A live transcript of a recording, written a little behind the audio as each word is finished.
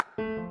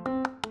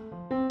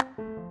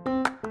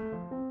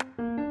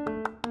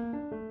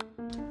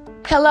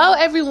Hello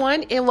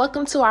everyone, and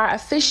welcome to our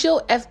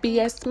official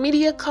FBS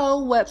Media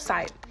Co.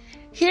 website.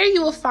 Here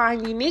you will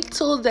find unique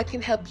tools that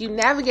can help you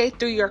navigate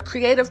through your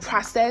creative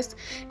process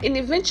and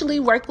eventually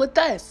work with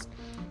us.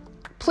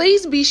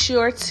 Please be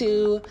sure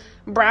to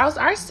browse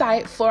our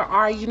site for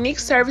our unique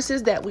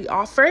services that we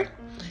offer.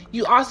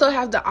 You also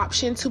have the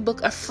option to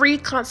book a free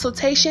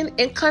consultation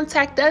and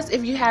contact us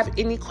if you have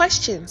any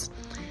questions.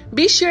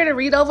 Be sure to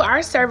read over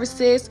our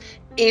services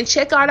and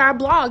check out our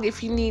blog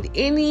if you need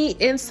any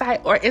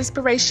insight or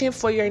inspiration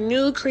for your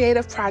new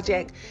creative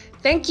project.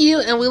 Thank you,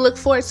 and we look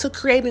forward to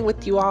creating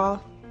with you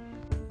all.